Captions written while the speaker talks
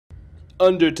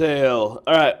Undertale.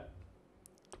 Alright.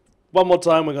 One more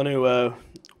time we're gonna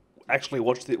actually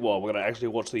watch the we're gonna actually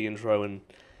watch the intro and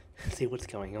see what's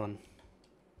going on.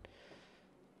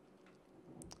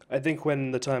 I think when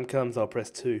the time comes I'll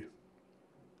press 2.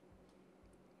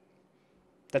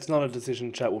 That's not a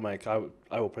decision chat will make. I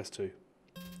will press 2.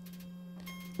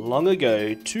 Long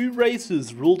ago, 2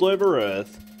 races ruled over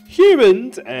Earth.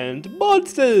 Humans and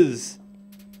monsters!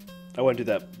 I won't do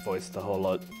that voice the whole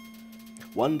lot.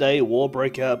 One day, war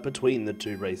broke out between the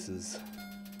 2 races.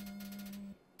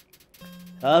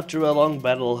 After a long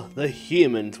battle, the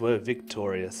humans were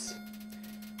victorious.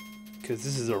 Because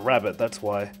this is a rabbit, that's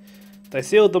why. They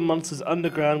sealed the monsters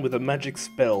underground with a magic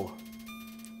spell.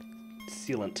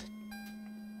 Sealant.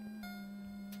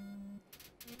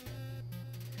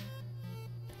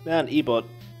 Man, Ebot.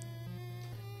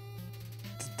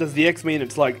 Does the X mean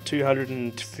it's like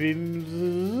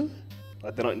 250?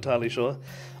 Like they're not entirely sure.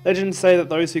 Legends say that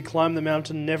those who climb the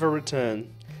mountain never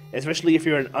return. Especially if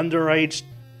you're an underage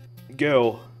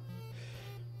girl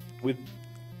with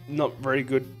not very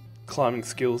good climbing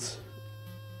skills.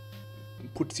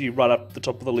 It puts you right up the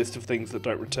top of the list of things that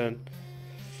don't return.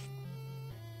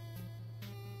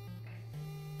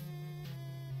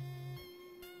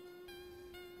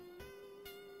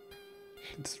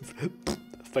 It's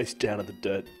face down in the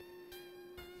dirt.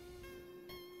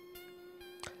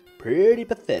 Pretty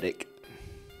pathetic.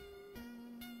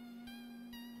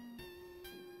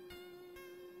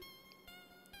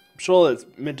 I'm sure it's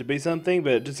meant to be something,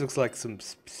 but it just looks like some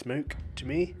smoke to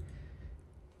me.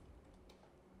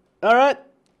 Alright.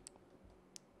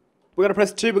 We're gonna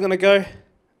press 2, we're gonna go.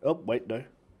 Oh, wait, no.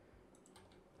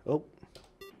 Oh.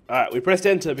 Alright, we pressed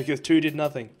enter because 2 did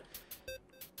nothing.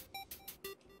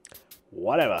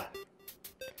 Whatever.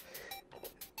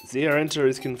 Z or enter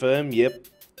is confirmed, yep.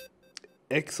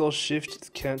 X or shift is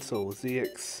cancel,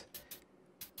 ZX.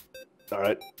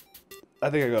 Alright. I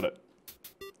think I got it.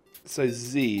 So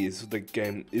Z is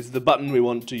the button we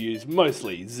want to use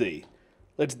mostly, Z.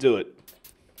 Let's do it.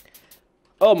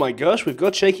 Oh my gosh, we've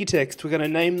got shaky text. We're gonna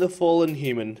name the fallen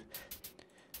human.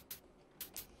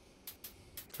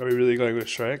 Are we really going with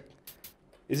Shrek?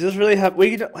 Is this really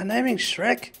happening? We're naming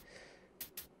Shrek?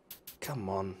 Come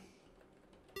on.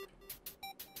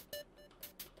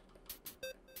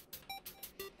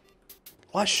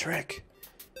 Why Shrek?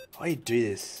 Why you do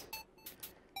this?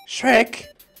 Shrek?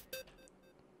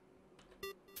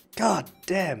 God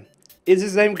damn. Is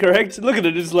his name correct? Look at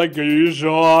it, it's like, are you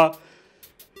sure?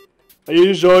 Are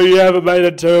you sure you haven't made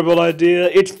a terrible idea?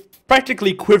 It's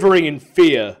practically quivering in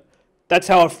fear. That's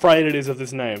how afraid it is of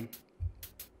this name.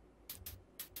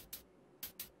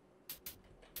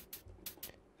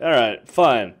 Alright,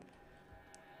 fine.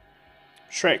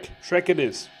 Shrek. Shrek it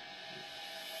is.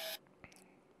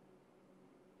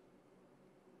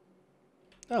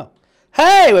 Oh.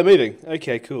 Hey, we're moving.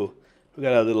 Okay, cool. We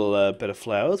got our little bed of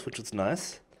flowers, which was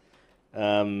nice.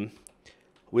 We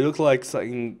look like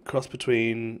something cross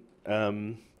between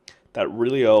that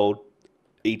really old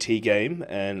E.T. game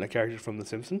and a character from The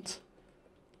Simpsons.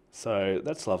 So,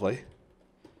 that's lovely.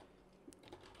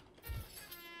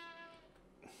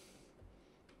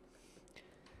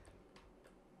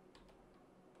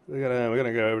 We're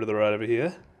gonna go over to the right over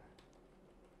here.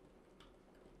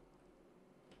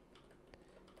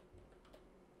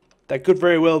 That could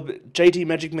very well be JT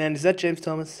Magic Man. Is that James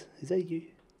Thomas? Is that you?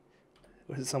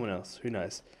 Or is it someone else? Who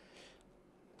knows?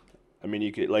 I mean,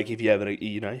 you could, like, if you have a,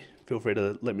 you know, feel free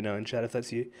to let me know in chat if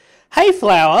that's you. Hey,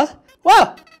 Flower!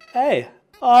 Wow! Hey!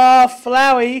 Oh,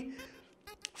 Flowey!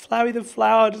 Flowey the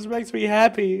flower just makes me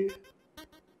happy.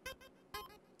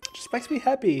 Just makes me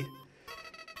happy.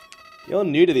 You're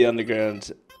new to the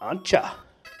underground, aren't ya?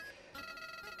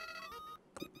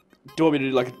 Do you want me to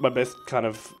do, like, my best kind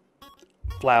of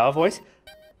flower voice?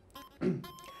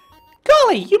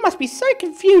 Golly, you must be so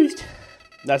confused.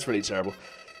 That's really terrible.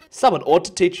 Someone ought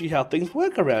to teach you how things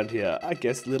work around here. I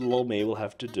guess little old me will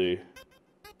have to do.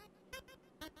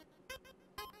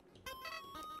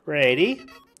 Ready?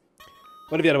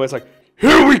 What if the other way's like,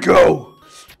 here we go!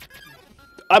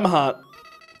 I'm a heart.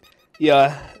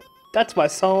 Yeah, that's my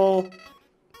soul.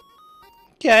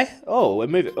 Okay. Oh, we're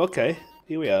moving. Okay,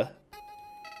 here we are.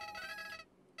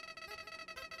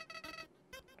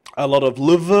 A lot of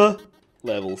love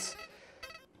levels.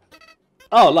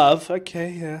 Oh, love.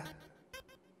 Okay, yeah.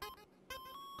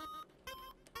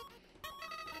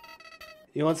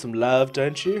 You want some love,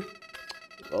 don't you?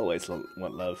 Always want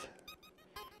love.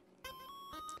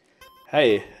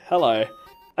 Hey, hello.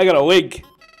 I got a wig.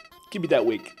 Give me that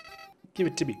wig. Give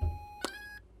it to me.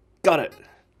 Got it.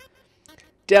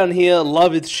 Down here,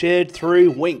 love is shared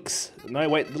through winks. No,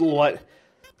 wait, little white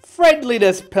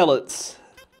friendliness pellets.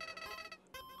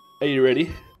 Are you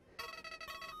ready?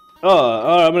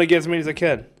 Oh, I'm gonna get as many as I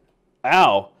can.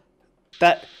 Ow.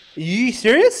 Are you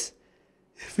serious?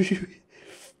 Are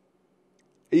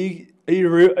you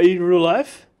in real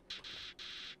life?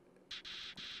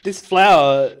 This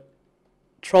flower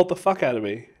trolled the fuck out of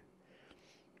me.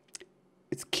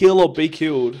 It's kill or be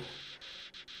killed.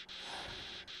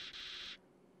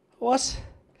 What?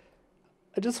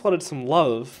 I just wanted some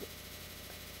love.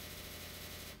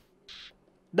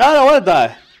 No, I don't want to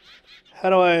die. How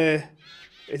do I...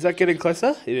 Is that getting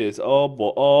closer? It is. Oh,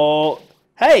 boy. Oh.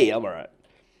 Hey, I'm alright.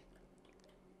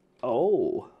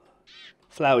 Oh.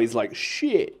 Flowey's like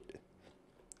shit.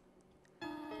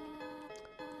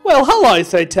 Well, hello,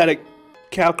 satanic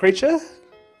cow creature.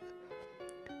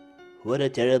 What a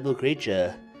terrible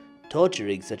creature,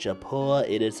 torturing such a poor,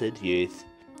 innocent youth.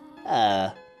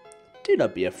 Ah, do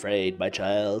not be afraid, my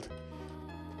child.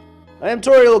 I am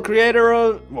Toriel,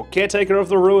 caretaker of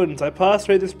the ruins. I pass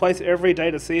through this place every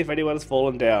day to see if anyone has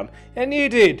fallen down. And you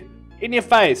did! In your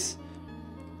face!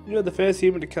 You're the first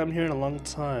human to come here in a long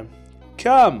time.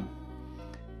 Come!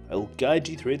 I will guide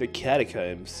you through the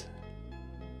catacombs.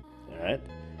 Alright.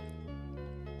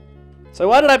 So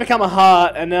why did I become a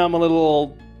heart and now I'm a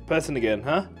little person again,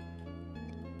 huh?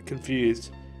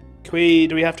 Confused. Do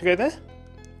we have to go there?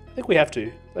 I think we have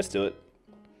to. Let's do it.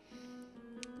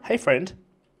 Hey friend.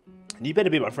 You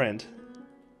better be my friend.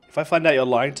 If I find out you're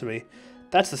lying to me,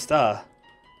 that's the star.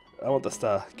 I want the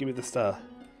star. Give me the star.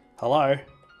 Hello?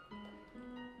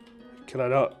 Can I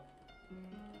not?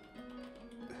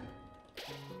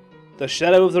 The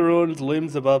shadow of the ruins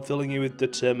looms above, filling you with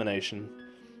determination.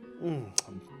 I'm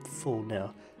full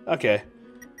now. Okay.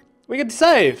 We can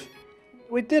save!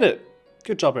 We did it.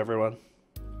 Good job, everyone.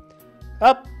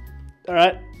 Up!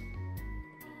 Alright.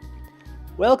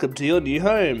 Welcome to your new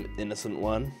home, innocent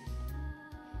one.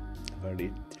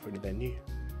 If only they knew.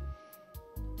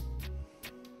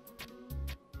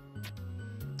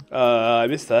 I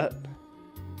missed that.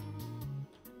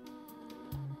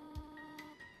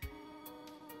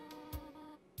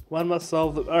 One must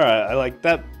solve the... Alright, I like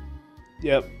that.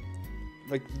 Yep.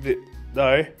 Like,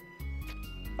 no.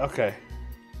 Okay.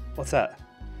 What's that?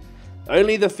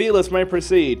 Only the fearless may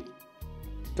proceed.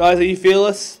 Guys, are you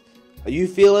fearless? Are you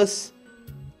fearless?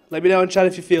 Let me know in chat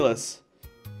if you're fearless.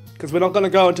 Because we're not going to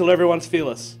go until everyone's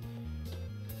fearless.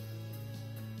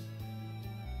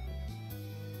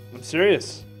 I'm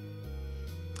serious.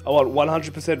 I want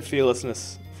 100%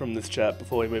 fearlessness from this chat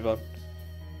before we move on.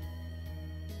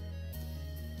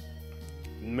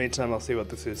 In the meantime, I'll see what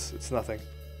this is. It's nothing.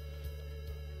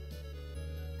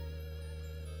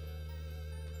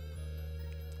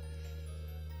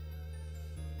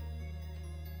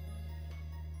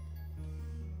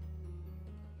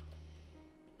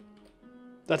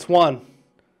 That's one.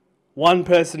 One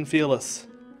person fearless.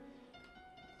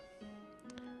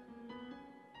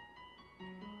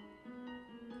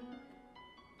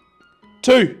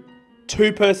 Two.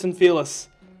 Two person fearless.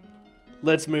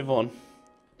 Let's move on.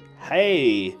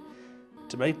 Hey.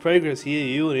 To make progress here,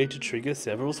 you will need to trigger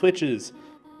several switches.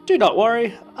 Do not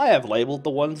worry. I have labeled the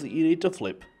ones that you need to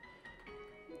flip.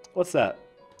 What's that?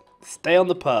 Stay on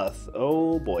the path.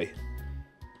 Oh boy.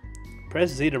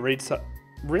 Press Z to read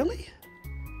Really?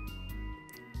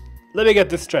 Let me get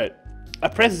this straight. I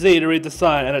press Z to read the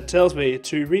sign and it tells me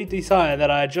to read the sign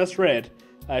that I just read.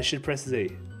 I should press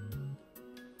Z.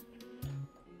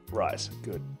 Right,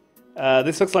 good.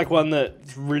 This looks like one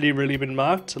that's really been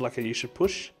marked, like a you should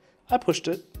push. I pushed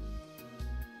it.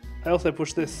 I also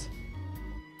pushed this.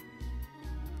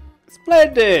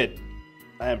 Splendid!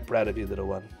 I am proud of you, little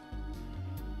one.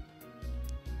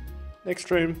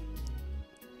 Next room.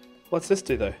 What's this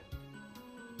do though?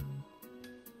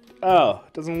 Oh,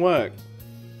 it doesn't work.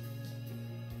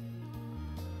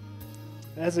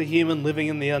 As a human living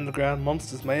in the underground,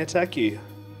 monsters may attack you.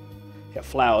 Yeah,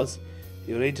 flowers.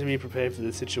 You'll need to be prepared for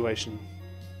this situation.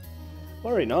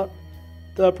 Worry not.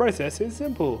 The process is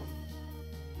simple.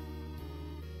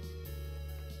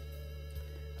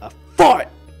 A fight!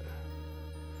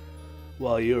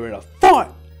 While you're in a fight!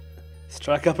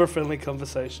 Strike up a friendly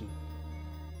conversation.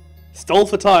 Stall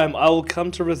for time. I will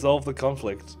come to resolve the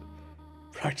conflict.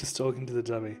 Practice talking to the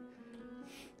dummy.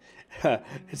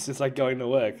 It's just like going to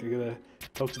work. You're gonna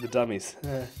talk to the dummies.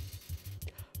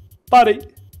 Buddy!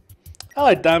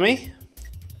 Hello, dummy.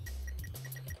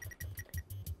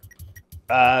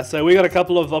 So we got a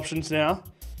couple of options now.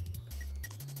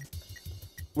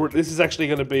 This is actually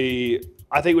going to be...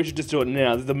 I think we should just do it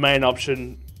now. The main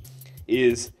option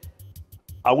is...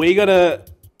 Are we going to...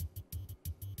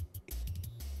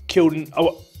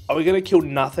 Are we going to kill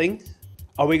nothing?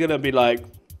 Are we going to be like...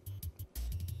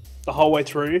 The whole way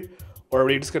through? Or are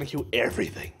we just going to kill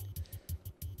everything?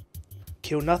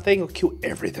 kill nothing or kill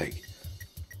everything.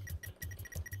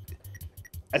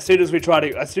 As soon as we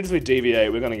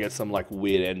deviate, we're gonna get some like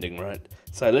weird ending, right?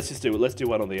 So let's just do it. Let's do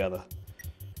one or the other.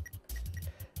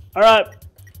 All right.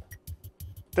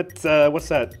 That's what's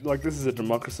that? Like this is a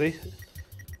democracy.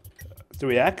 Do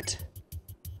we act?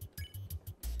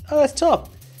 Oh, that's top.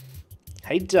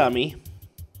 Hey, dummy.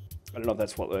 I don't know if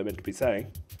that's what they're meant to be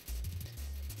saying.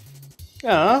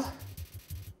 Ah.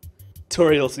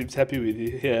 Toriel seems happy with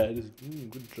you. Yeah,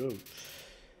 good job.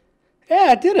 Yeah,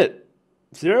 I did it.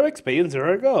 0 XP and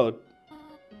 0 gold.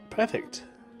 Perfect.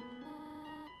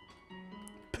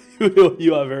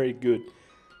 You are very good.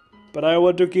 But I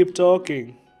want to keep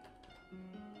talking.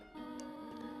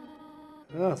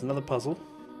 Oh, it's another puzzle.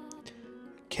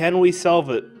 Can we solve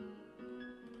it?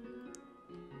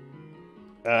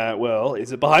 Well,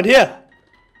 is it behind here?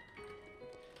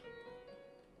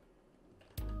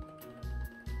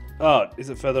 Oh, is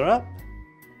it further up?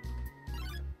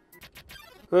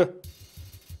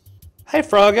 Hey,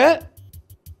 Frogget!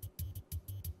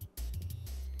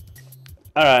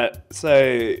 Alright,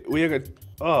 so we are going to...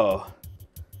 Oh.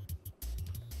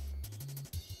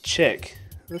 Check.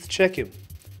 Let's check him.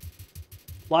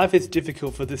 Life is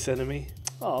difficult for this enemy.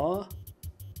 Aww.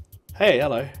 Hey,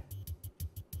 hello.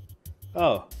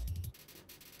 Oh.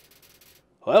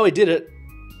 Well, we did it.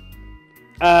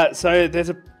 So there's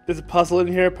a puzzle in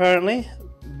here apparently,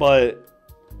 but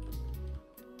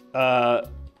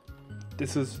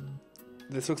this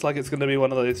looks like it's gonna be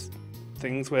one of those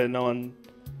things where no one,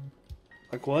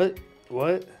 like, what?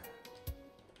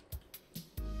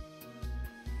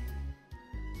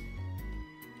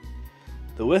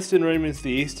 The western room is the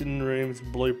eastern room's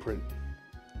blueprint.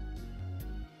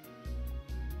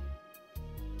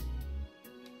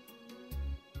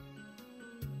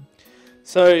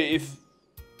 So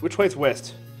which way's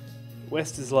west?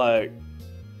 West is like,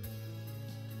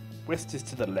 west is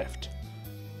to the left.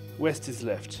 West is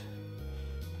left.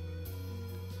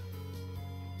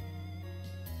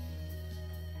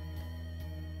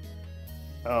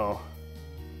 Oh.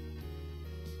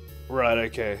 Right,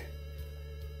 okay.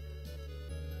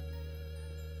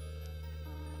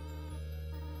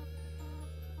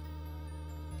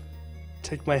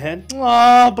 Take my hand.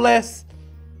 Oh, bless.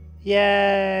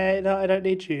 Yay. No, I don't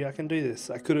need you. I can do this.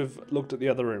 I could have looked at the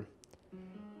other room.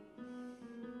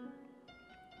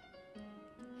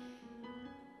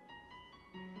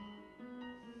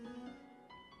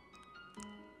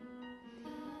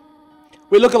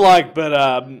 We look alike, but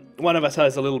one of us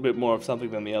has a little bit more of something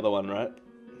than the other one, right?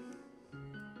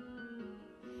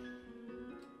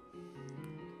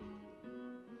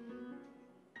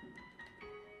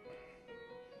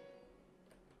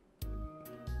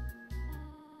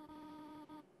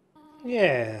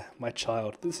 Yeah, my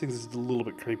child. This thing is a little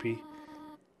bit creepy.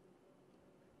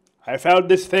 I found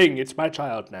this thing. It's my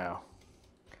child now.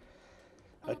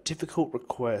 A difficult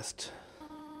request.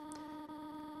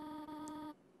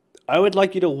 I would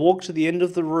like you to walk to the end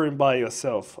of the room by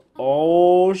yourself.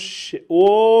 Oh, shit.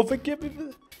 Oh, forgive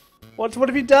me. What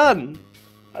have you done?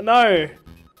 No.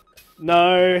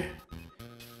 No.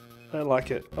 I don't like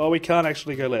it. Oh, we can't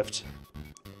actually go left.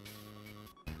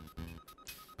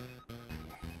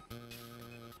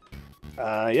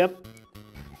 Yep.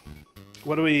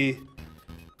 What do we...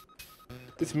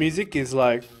 This music is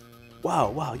like...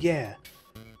 Wow, yeah.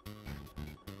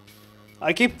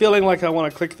 I keep feeling like I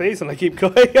want to click these and I keep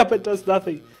going up, it does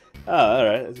nothing. Oh,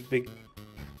 alright, that's a big...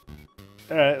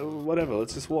 Alright, whatever,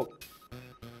 let's just walk.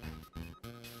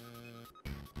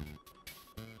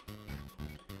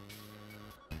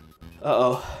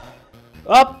 Uh-oh.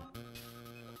 Up!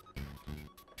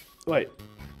 Wait.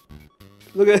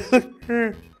 Look at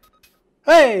her.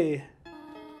 Hey!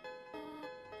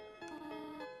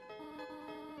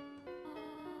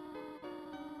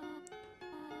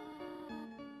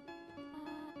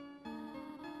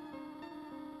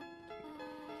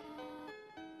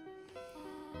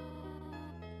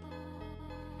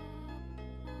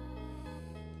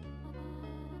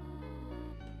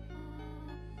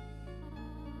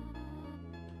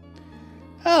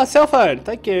 Oh, cell phone,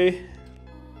 thank you.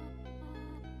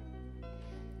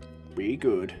 Be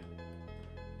good.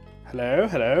 Hello,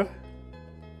 hello.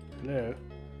 Hello.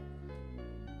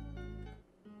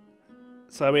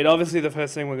 So, I mean, obviously the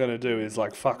first thing we're going to do is,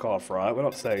 like, fuck off, right? We're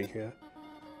not staying here.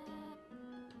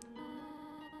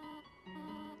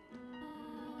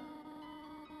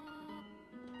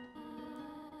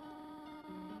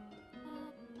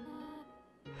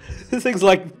 This thing's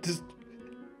like,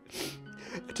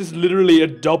 just literally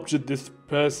adopted this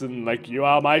person, like, you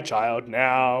are my child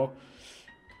now.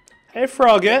 Hey,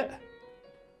 Frogget.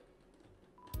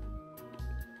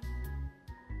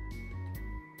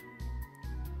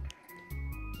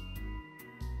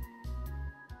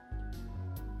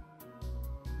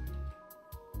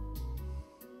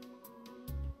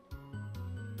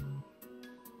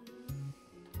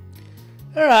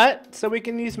 Alright, so we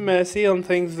can use mercy on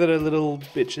things that are little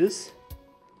bitches.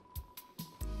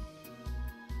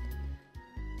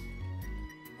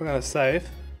 We're gonna save.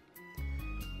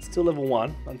 Still level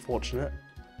 1, unfortunate.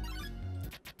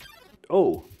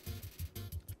 Oh.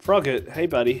 Frogget, hey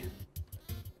buddy.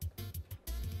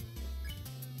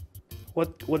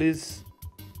 What was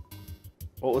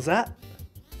that?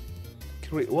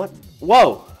 Can we, what?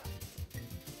 Whoa!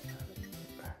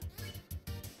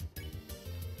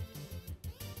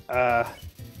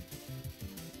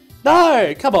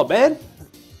 No! Come on, man!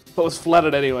 But was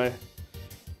flattered anyway.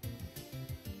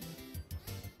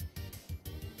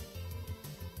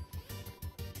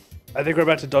 I think we're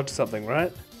about to dodge something,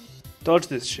 right? Dodge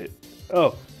this shit.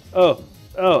 Oh, oh,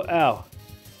 oh, ow.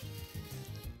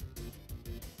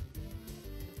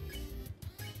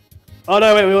 Oh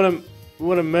no, wait, we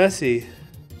want a mercy.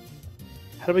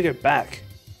 How do we go back?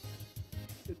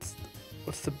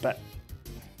 What's the back?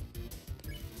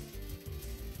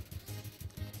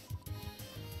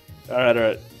 Alright,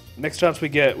 alright. Next chance we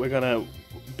get, we're gonna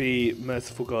be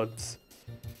merciful gods.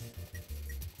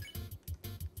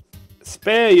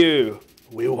 Spare you!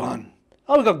 We won.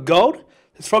 Oh, we got gold?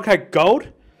 This frog had gold?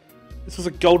 This was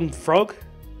a golden frog?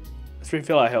 Let's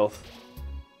refill our health.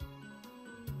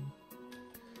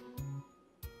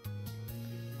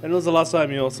 When was the last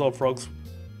time you all saw frogs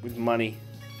with money?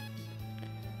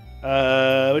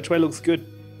 Which way looks good?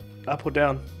 Up or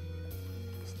down?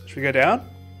 Should we go down?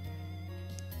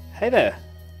 Hey there.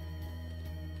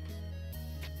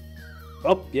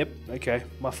 Oh, yep, okay.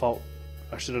 My fault.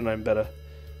 I should have known better.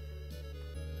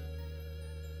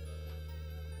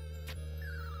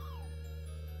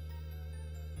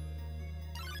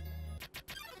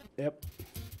 Yep.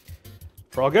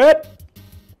 Frogget!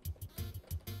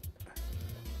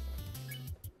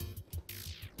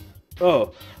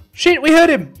 Oh. Shit, we hurt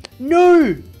him!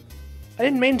 No! I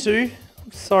didn't mean to.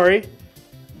 I'm sorry.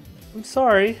 I'm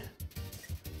sorry.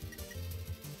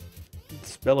 The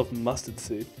smell of mustard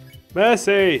seed.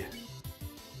 Mercy!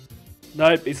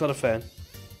 Nope, he's not a fan.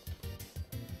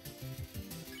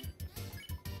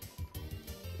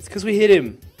 It's because we hit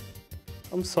him.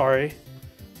 I'm sorry.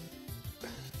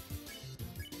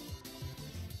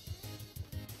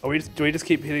 Do we just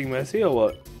keep hitting Mercy or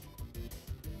what?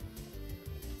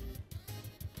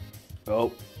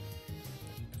 Oh.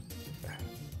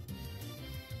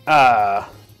 Ah.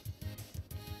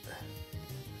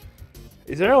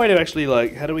 Is there a way to actually,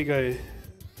 like, how do we go?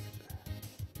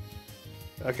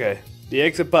 Okay. The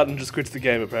exit button just quits the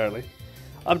game, apparently.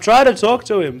 I'm trying to talk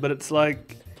to him, but it's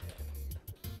like...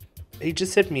 He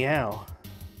just said meow.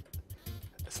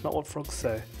 That's not what frogs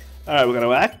say. Alright, we're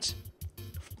gonna act.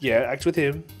 Yeah, act with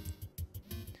him.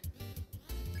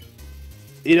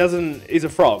 He doesn't... He's a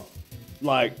frog.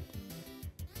 Like...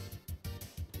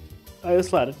 I was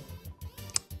flattered.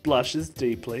 Blushes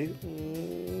deeply.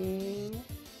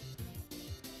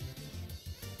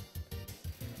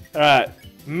 Alright.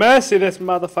 Mercy this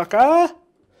motherfucker!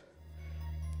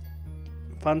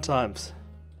 Fun times.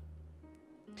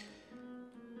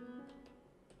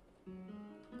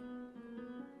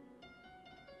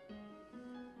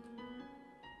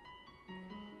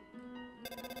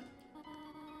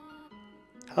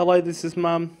 Hello, this is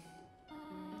Mum.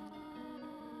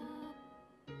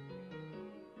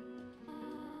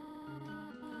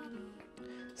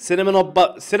 Cinnamon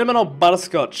or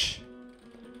butterscotch?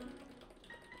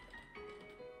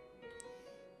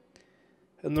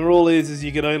 And the rule is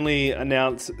you can only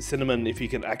announce cinnamon if you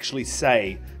can actually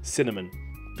say cinnamon.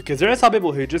 Because there are some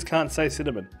people who just can't say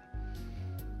cinnamon.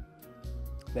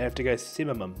 They have to go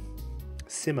cinnamon.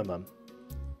 Cinnamon.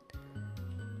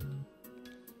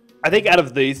 I think out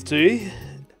of these two,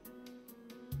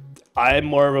 I am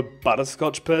more of a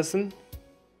butterscotch person.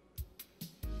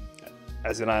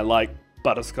 As in I like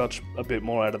butterscotch a bit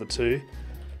more out of the two.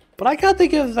 But I can't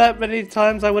think of that many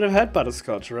times I would have had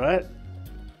butterscotch, right?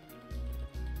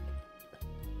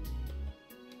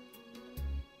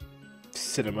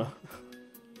 Cinema.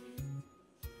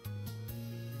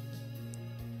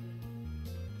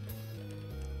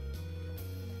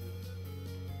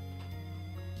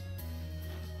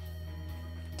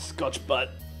 Scotch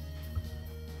butt.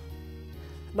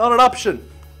 Not an option.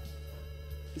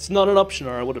 It's not an option,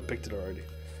 or I would have picked it already.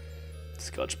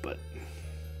 Scotch butt.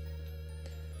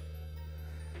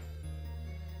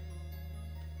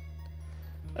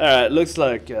 All right, looks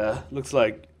like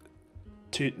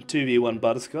 2v1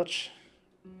 butterscotch.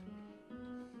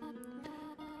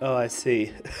 Oh, I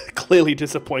see. Clearly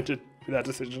disappointed with that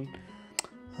decision.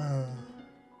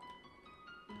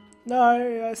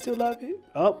 No, I still love you.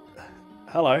 Oh,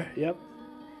 hello. Yep.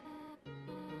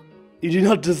 You do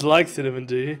not dislike cinnamon,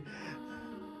 do you?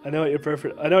 I know what your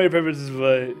preference. I know what your preferences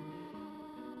were.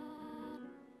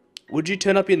 Would you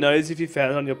turn up your nose if you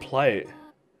found it on your plate?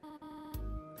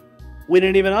 We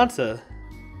didn't even answer.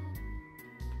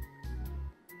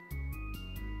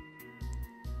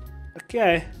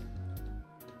 Okay.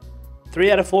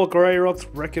 3 out of 4 grey rocks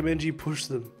recommend you push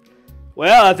them.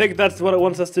 Well, I think that's what it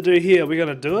wants us to do here. Are we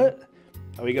gonna do it?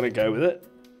 Are we gonna go with it?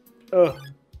 Oh.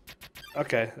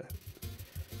 Okay.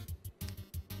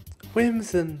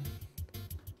 Whimson.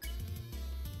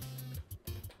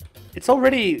 It's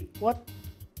already... What?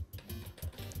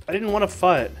 I didn't want to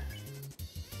fight.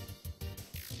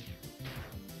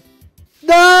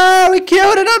 No! We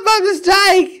killed it on my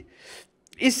mistake!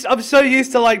 I'm so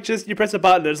used to like just you press a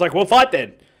button and it's like, well, fight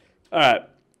then. Alright.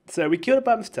 So we killed it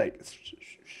by mistake.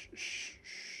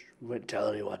 We won't tell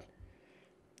anyone.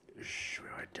 We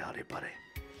won't tell anybody.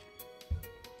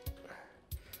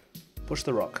 Push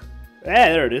the rock.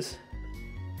 Yeah, there it is.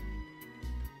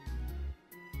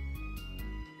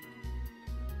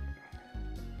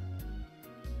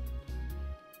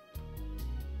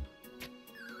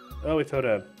 Oh, we fell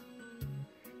down.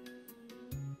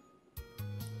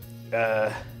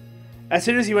 As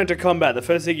soon as you went to combat, the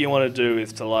first thing you want to do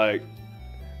is to like...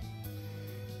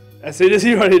 As soon as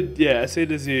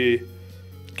you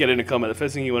get into combat, the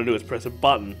first thing you want to do is press a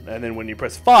button, and then when you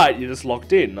press fight, you're just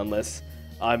locked in, unless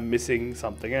I'm missing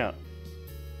something out.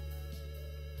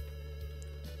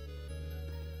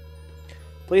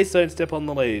 Please don't step on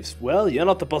the leaves. Well, you're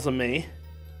not the boss of me.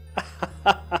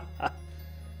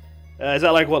 Is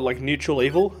that like what, like neutral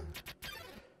evil?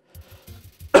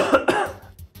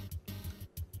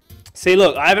 See,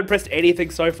 look, I haven't pressed anything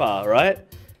so far, right?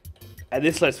 And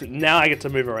this lets me, now I get to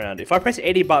move around. If I press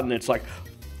any button, it's like,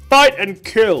 fight and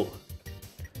kill.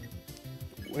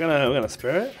 We're gonna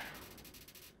spare it.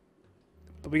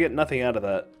 But we get nothing out of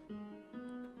that.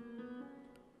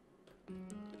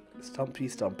 Stumpy,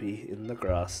 stumpy in the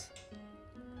grass.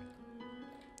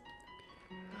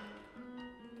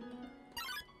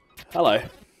 Hello.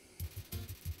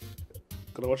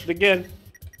 Gotta watch it again.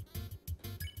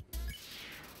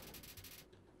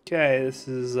 Okay, this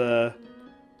is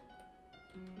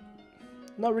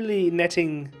not really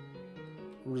netting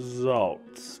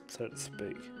results, so to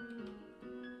speak.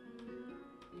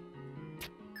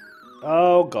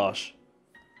 Oh gosh.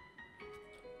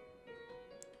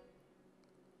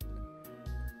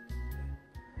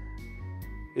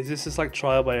 Is this just like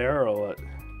trial by error or what?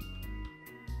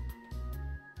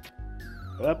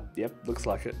 Yep, looks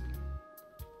like it.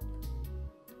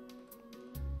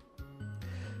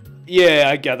 Yeah,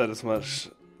 I gathered as much.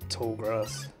 Tall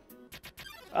grass.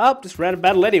 Oh, just ran a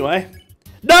battle anyway.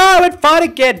 No, it fight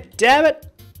again, damn it!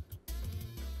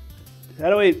 How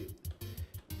do we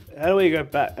go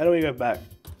back? How do we go back?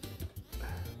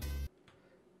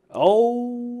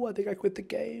 Oh, I think I quit the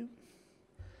game.